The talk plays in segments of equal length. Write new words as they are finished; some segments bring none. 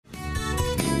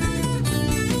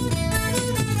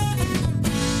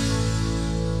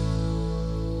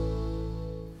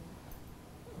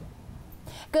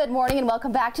Good morning and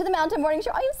welcome back to the Mountain Morning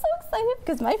Show. I am so excited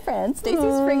because my friend Stacy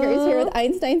Springer is here with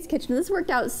Einstein's Kitchen. This worked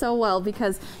out so well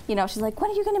because, you know, she's like,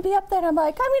 when are you going to be up there? And I'm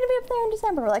like, I'm going to be up there in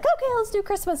December. We're like, okay, let's do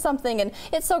Christmas something. And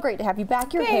it's so great to have you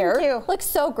back. Your hair looks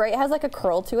so great. It has like a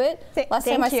curl to it. Last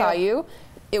time I saw you,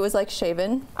 it was like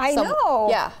shaven. I know.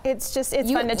 Yeah. It's just,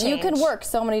 it's fun to change. You can work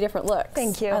so many different looks.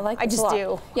 Thank you. I just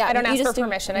do. Yeah, I don't ask for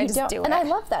permission. I just do it. And I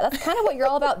love that. That's kind of what you're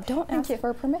all about. Don't ask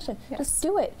for permission. Yes. Just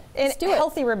do it. Just do it.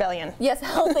 Healthy rebellion. Yes,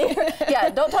 healthy. Yeah,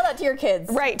 don't tell that to your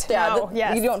kids. Right. Yeah, no,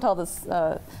 yes. You don't tell this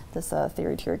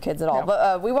theory to your kids at all. No.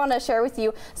 But we want to share with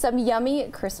you some yummy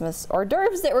Christmas hors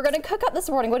d'oeuvres that we're going to cook up this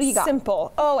morning. What do you got?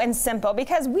 Simple. Oh, and simple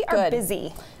because we are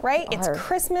busy, right? It's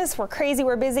Christmas. We're crazy.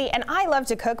 We're busy. And I love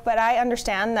to cook, but I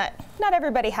understand that not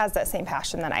everybody has that same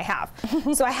passion that I have.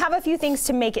 So I have a few things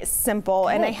to make it simple.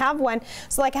 And I have one.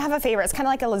 So like I have a favorite. It's kind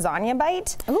of like a lasagna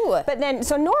bite. Ooh. But then,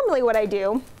 so normally what I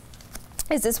do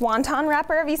is this wonton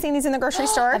wrapper. Have you seen these in the grocery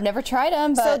store? I've never tried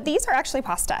them. But so these are actually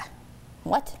pasta.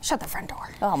 What? Shut the front door.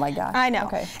 Oh my gosh. I know.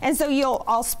 Okay. And so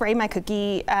I'll spray my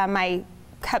my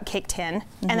cupcake tin,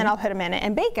 and then I'll put them in it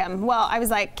and bake them. Well, I was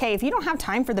like, okay, if you don't have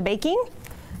time for the baking,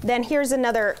 then here's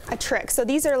a trick. So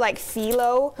these are like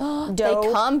phyllo dough.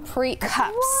 They come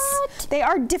pre-cups. What? They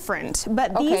are different,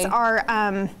 but these are.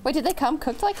 Wait, did they come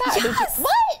cooked like that? Yes.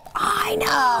 What? I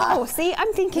know. See,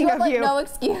 I'm thinking of you. No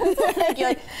excuse. You're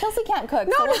like, Chelsea can't cook.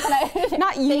 No, so no.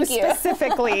 Not you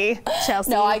specifically,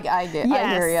 Chelsea. No, I get. Yes.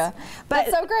 I hear you. But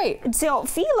that's so great. So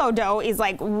phyllo dough is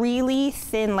like really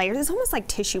thin layers. It's almost like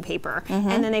tissue paper,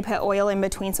 and then they put oil in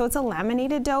between. So it's a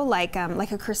laminated dough, like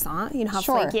a croissant. You know how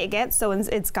flaky it gets. So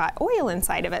it's got oil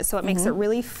inside of it, so it makes it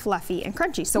really fluffy and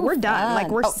crunchy. So we're done. Like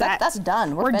we're set. That's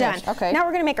done. We're done. Okay. Now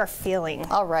we're gonna make our filling.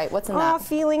 All right. What's in that?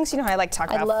 Feelings. You know how I like to talk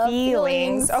about love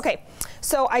feelings. Okay.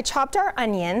 So I chopped our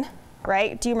onion.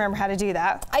 Right? Do you remember how to do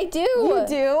that? I do. You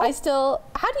do?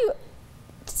 How do you?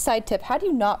 Side tip, how do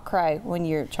you not cry when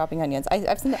you're chopping onions?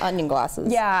 I've seen the onion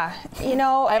glasses. Yeah, you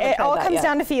know, it all comes yet.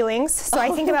 down to feelings. So I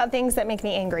think about things that make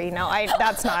me angry. No,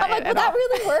 that's not I'm like, will that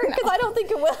really work? Because I don't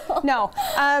think it will. No,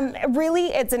 really,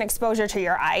 it's an exposure to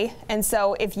your eye. And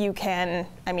so if you can,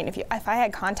 I mean, if I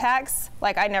had contacts,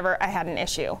 like I had an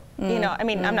issue. You know, I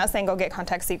mean, I'm not saying go get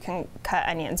contacts so you can cut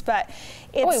onions, but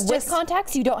it's with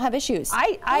contacts, you don't have issues.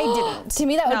 I didn't. To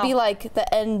me, that would be like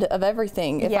the end of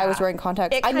everything if I was wearing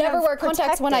contacts. I never wear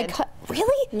contacts when I cut.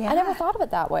 Really? Yeah. I never thought of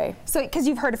it that way. So, because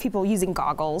you've heard of people using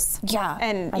goggles. Yeah.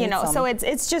 And you know, so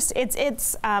it's just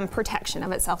protection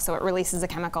of itself. So it releases a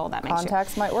chemical that makes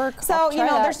contacts might work. So you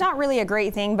know, there's not really a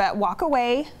great thing, but walk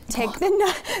away, take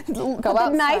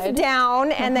the knife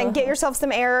down, and then get yourself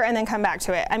some air, and then come back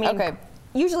to it. I mean,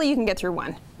 usually you can get through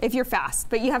one if you're fast,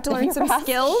 but you have to learn some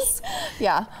skills.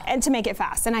 Yeah. And to make it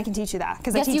fast, and I can teach you that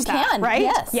because I teach you can, right?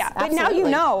 Yes. Yeah. Absolutely. But now you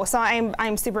know, so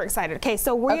I'm super excited. Okay,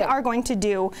 so we are going to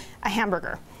do a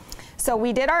hamburger. So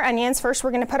we did our onions first.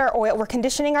 We're going to put our oil. We're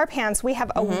conditioning our pans. We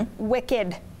have a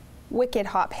wicked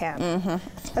hot pan.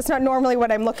 That's not normally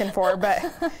what I'm looking for, but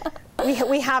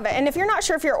we have it. And if you're not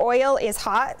sure if your oil is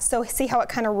hot, so see how it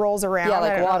kind of rolls around. Yeah,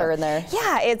 like water in there.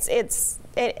 Yeah,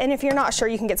 and if you're not sure,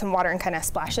 you can get some water and kind of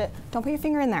splash it. Don't put your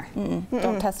finger in there.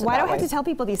 Don't test it. Why do I have to tell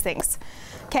people these things?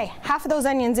 Okay, half of those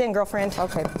onions in, girlfriend.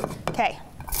 Okay. Okay.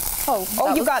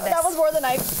 Oh, you got this. That was more than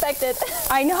I expected.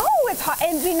 I know, it's hot.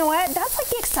 And you know what? That's like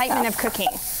the excitement of cooking.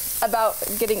 About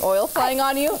getting oil flying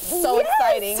on you? So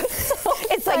exciting.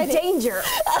 It's like danger.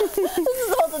 This is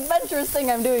the most adventurous thing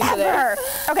I'm doing today.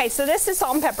 Okay, so this is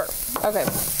salt and pepper. Okay.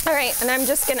 All right, and I'm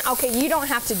just gonna, you don't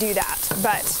have to do that,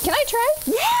 but. Can I try?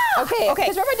 Yeah! Okay, because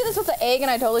remember I did this with the egg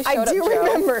and I totally showed up, I do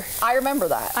remember. I remember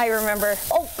that. I remember.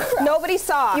 Oh, crap. Nobody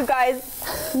saw. You guys.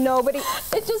 Nobody.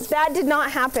 That did not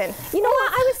happen. You know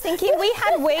what, I was thinking we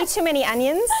had way too many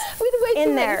onions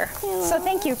in there. So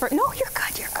thank you for, no, you're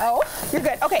good, you're good. Oh. You're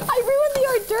good, okay. I ruined the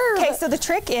hors d'oeuvre. Okay, so the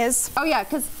trick is. Oh yeah,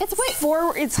 because it's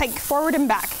it's like forward and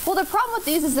back. Well, the problem with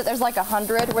these is that there's like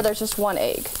 100 where there's just one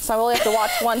egg. So I only have to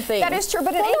watch one thing. That is true,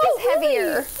 but an egg is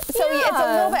heavier. So it's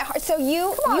a little bit hard. So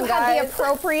you had the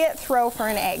appropriate throw for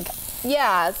an egg.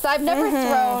 Yeah, so I've never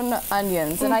thrown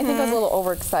onions, and I think I was a little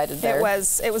overexcited there. It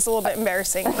was a little bit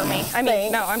embarrassing for me. I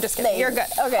mean, no, I'm just kidding. You're good.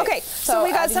 Okay. So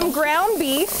we got some ground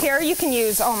beef here. You can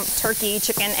use turkey,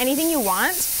 chicken, anything you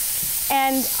want.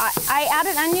 And I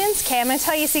added onions. Okay, I'm gonna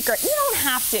tell you a secret. You don't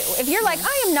have to. If you're like,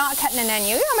 I am not cutting an onion,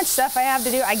 you know how much stuff I have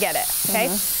to do? I get it,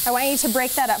 okay? I want you to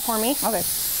break that up for me. Okay.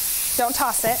 Don't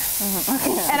toss it.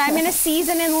 And I'm gonna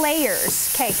season in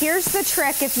layers. Okay, here's the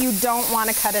trick if you don't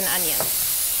wanna cut an onion.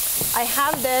 I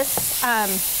have this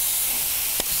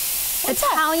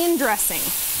Italian dressing,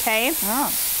 okay?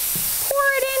 Pour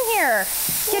it in here.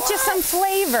 Get you some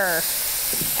flavor.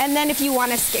 And then if you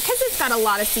want to skip, because it's got a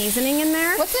lot of seasoning in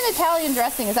there. What's an Italian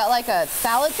dressing? Is that like a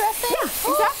salad dressing?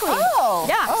 Yeah, exactly. Oh.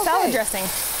 Yeah, okay. salad dressing.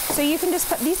 So you can just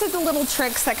put, these are the little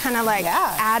tricks that kind of like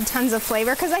add tons of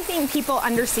flavor, because I think people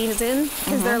under season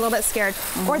because they're a little bit scared.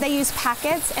 Or they use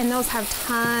packets and those have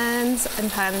tons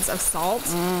and tons of salt.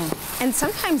 And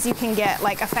sometimes you can get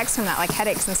like effects from that, like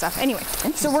headaches and stuff. Anyway,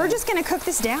 so we're just gonna cook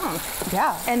this down.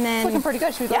 Yeah. And then, it's looking pretty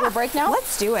good. Should we go to a break now?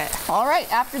 Let's do it. All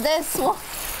right, after this,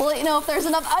 we'll let you know if there's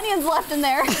enough onions left in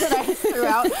there that I threw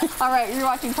out. All right, you're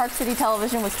watching Park City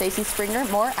Television with Stacy Springer.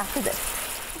 More after this.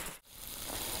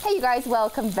 Hey you guys,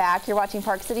 welcome back. You're watching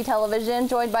Park City Television,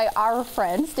 joined by our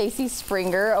friend Stacy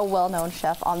Springer, a well-known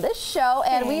chef on this show,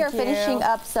 and we are finishing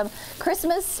up some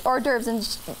Christmas hors d'oeuvres.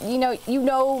 And you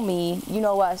know me, you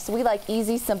know us. We like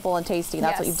easy, simple, and tasty. And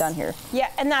that's what you've done here.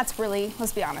 Yeah, and that's really,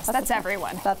 let's be honest, that's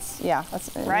everyone. That's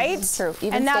right. It's true.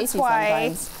 Even and that's Stacy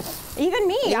why. Sometimes. Even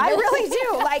me, I really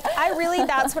do. Like,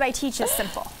 that's what I teach is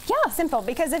simple. Yeah. Simple,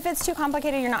 because if it's too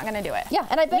complicated, you're not going to do it. Yeah,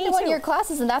 and I've been to one of your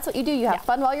classes, and that's what you do. You have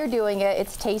fun while you're doing it.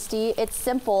 It's tasty, it's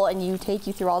simple, and you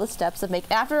through all the steps of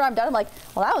making. After I'm done, I'm like,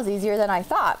 well, that was easier than I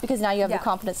thought, because now you have the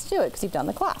confidence to do it because you've done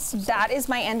the class. So. That is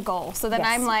my end goal. So then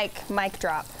I'm like, mic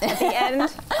drop. At the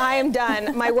end, I am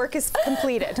done. My work is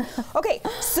completed. Okay,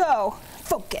 so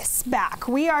focus back.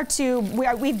 We've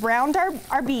browned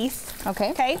our beef.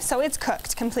 Okay. Okay, so it's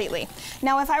cooked completely.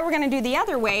 Now, if I were going to do the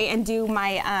other way and do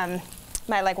my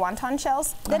my like wonton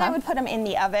shells, then I would put them in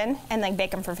the oven and like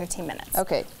bake them for 15 minutes.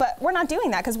 Okay. But we're not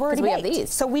doing that because we're already baked. Have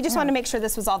these. So we just want to make sure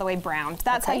this was all the way browned.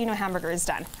 That's how you know hamburger is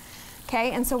done.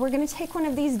 Okay, and so we're going to take one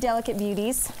of these delicate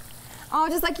beauties. Oh,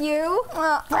 just like you.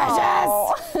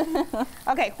 Precious.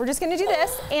 Okay, we're just going to do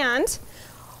this and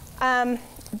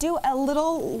do a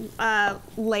little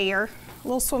layer, a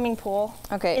little swimming pool.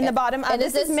 Okay. In the bottom. And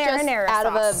this is marinara out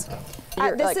sauce.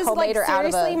 Of this is like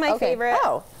seriously my favorite.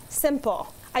 Oh.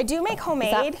 Simple. I do make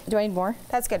homemade. Do I need more?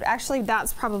 That's good. Actually,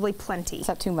 that's probably plenty. Is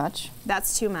that too much?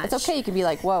 That's too much. It's okay. You can be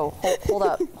like, whoa, hold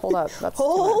up, hold up. That's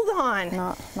hold on.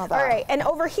 Not that. All right. And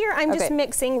over here, I'm just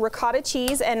mixing ricotta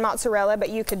cheese and mozzarella, but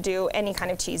you could do any kind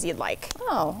of cheese you'd like.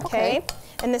 Oh, okay.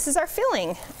 And this is our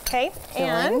filling. Okay.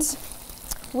 And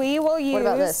we will use. What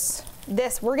about this?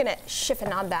 We're gonna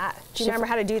chiffonade that. Do you remember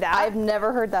how to do that? I've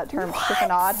never heard that term,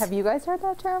 chiffonade. Have you guys heard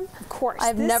that term? Of course.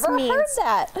 I've never heard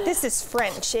that. This is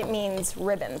French. It means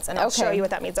ribbons, and I'll show you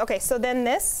what that means. Okay, so then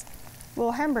this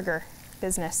little hamburger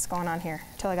business going on here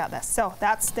till I got this. So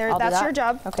that's your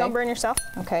job. Okay. Don't burn yourself.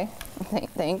 Okay.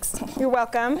 Thanks. You're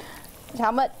welcome.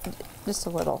 How much? Just a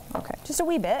little. Okay. Just a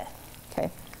wee bit. Okay.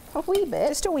 A wee bit.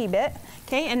 Just a wee bit.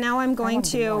 Okay, and now I'm going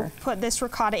to put this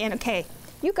ricotta in. Okay.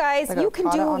 You guys, you can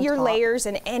do your layers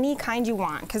in any kind you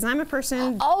want, because I'm a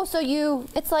person. Oh, so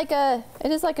it is like a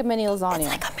mini lasagna. It's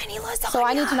like a mini lasagna. So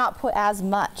I need to not put as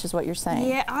much, is what you're saying.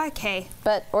 Yeah. Okay.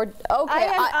 All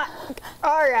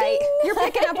right. You're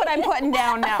picking up what I'm putting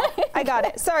down now. I got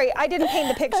it. Sorry, I didn't paint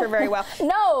the picture very well.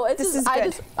 No, this is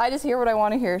good. I just hear what I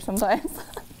want to hear sometimes.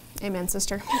 Amen,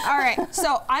 sister. All right,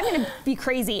 so I'm gonna be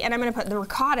crazy, and I'm gonna put the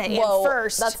ricotta in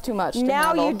first. That's too much.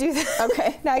 Now you do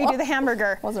the Now you do the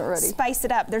hamburger. Wasn't ready. Spice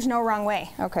it up. There's no wrong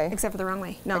way. Okay. Except for the wrong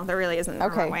way. No, there really isn't. The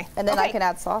wrong way. And then I can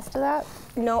add sauce to that.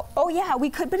 No. Oh yeah, we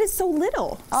could, but it's so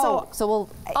little. Oh, so we'll.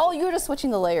 Oh, you're just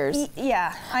switching the layers.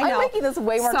 Yeah, I know. I'm making this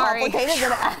way more complicated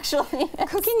than it actually is.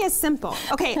 Cooking is simple.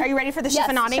 Okay, are you ready for the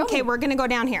chiffonade? Okay, we're gonna go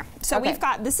down here. So we've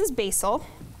got. This is basil.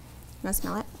 Want to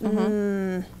smell it?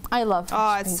 Mm-hmm. I love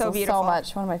it's so beautiful. So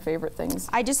much. One of my favorite things.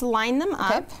 I just line them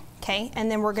up, okay, and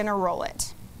then we're gonna roll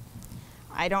it.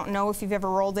 I don't know if you've ever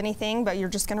rolled anything, but you're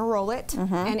just gonna roll it,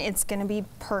 and it's gonna be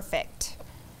perfect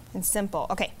and simple.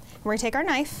 Okay, we're gonna take our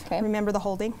knife. Okay. Remember the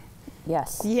holding?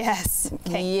 Yes. Yes.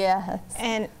 Okay. Yes.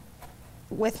 And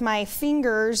with my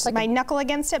fingers, like my knuckle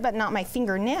against it, but not my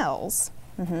fingernails,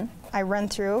 I run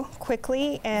through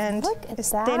quickly and as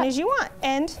thin as you want.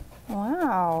 And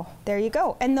wow. There you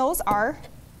go. And those are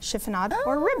chiffonade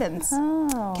or ribbons.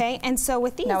 Oh. Okay, and so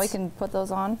with these. Now we can put those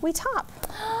on? We top.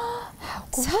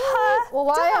 Well,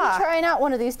 while I'm trying out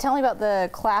one of these, tell me about the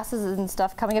classes and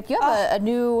stuff coming up. You have a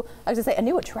new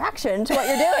attraction to what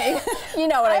you're doing. You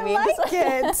know what I mean? I like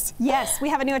it. Yes, we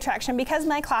have a new attraction because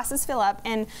my classes fill up,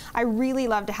 and I really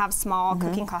love to have small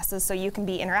cooking classes so you can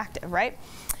be interactive, right?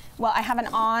 Well, I have an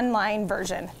online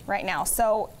version right now.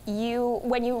 So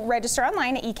when you register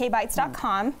online at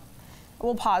ekbites.com,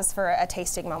 we'll pause for a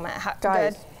tasting moment.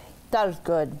 Guys, that is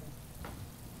good.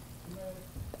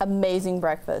 Amazing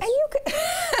breakfast. And you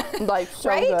could like so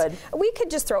good. We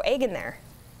could just throw egg in there.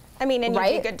 I mean, and you'd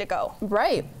be good to go.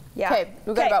 Right. Yeah. Okay,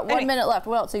 we've got about 1 minute left.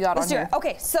 What else you got on here?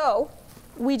 Okay, so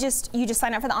you just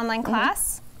sign up for the online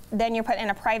class. Then you're put in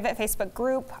a private Facebook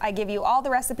group. I give you all the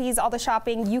recipes, all the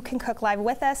shopping. You can cook live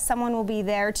with us. Someone will be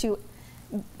there to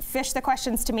fish the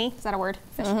questions to me. Is that a word?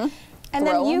 Fish. And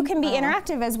then you can be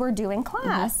interactive as we're doing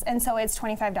class. And so it's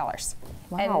 $25.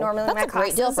 Wow. And normally that's my a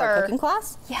great deal for a cooking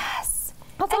class. Yes.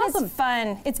 That's and awesome. It's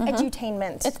fun. It's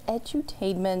edutainment. It's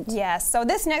edutainment. Yes. So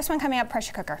this next one coming up,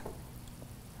 pressure cooker.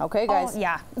 Okay, guys. Oh,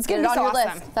 yeah. It's Get going it to be on so your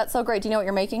awesome. list. That's so great. Do you know what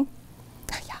you're making?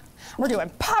 Yeah. We're doing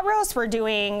pot roast, we're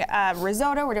doing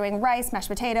risotto, we're doing rice, mashed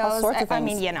potatoes. All sorts of things. I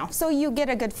mean, you know, so you get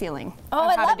a good feeling. Oh, of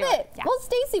I how love to do it. Yeah. Well,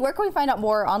 Stacy, where can we find out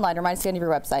more online? Remind us again of your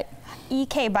website.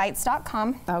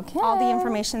 ekbites.com. Okay. All the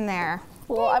information there.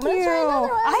 Well, I'm going to try another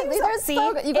one. I'm These so, are see,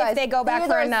 so good. You if guys, they go back these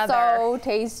for are another. so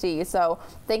tasty. So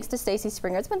thanks to Stacy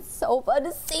Springer. It's been so fun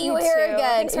to see you Me here too. again.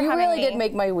 Thanks for You having really me. did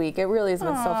make my week. It really has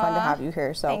been so fun to have you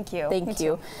here. So Thank you. Thank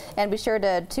you. And be sure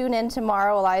to tune in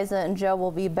tomorrow. Eliza and Joe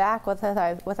will be back with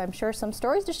I'm sure some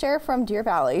stories to share from Deer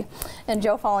Valley. And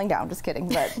Joe falling down. Just kidding.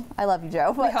 But I love you,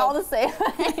 Joe. But all the same,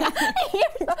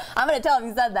 I'm going to tell him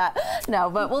you said that. No,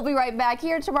 but we'll be right back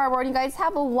here tomorrow morning. You guys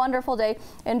have a wonderful day.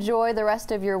 Enjoy the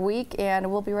rest of your week. And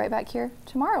we'll be right back here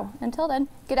tomorrow. Until then,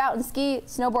 get out and ski,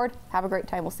 snowboard. Have a great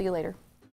time. We'll see you later.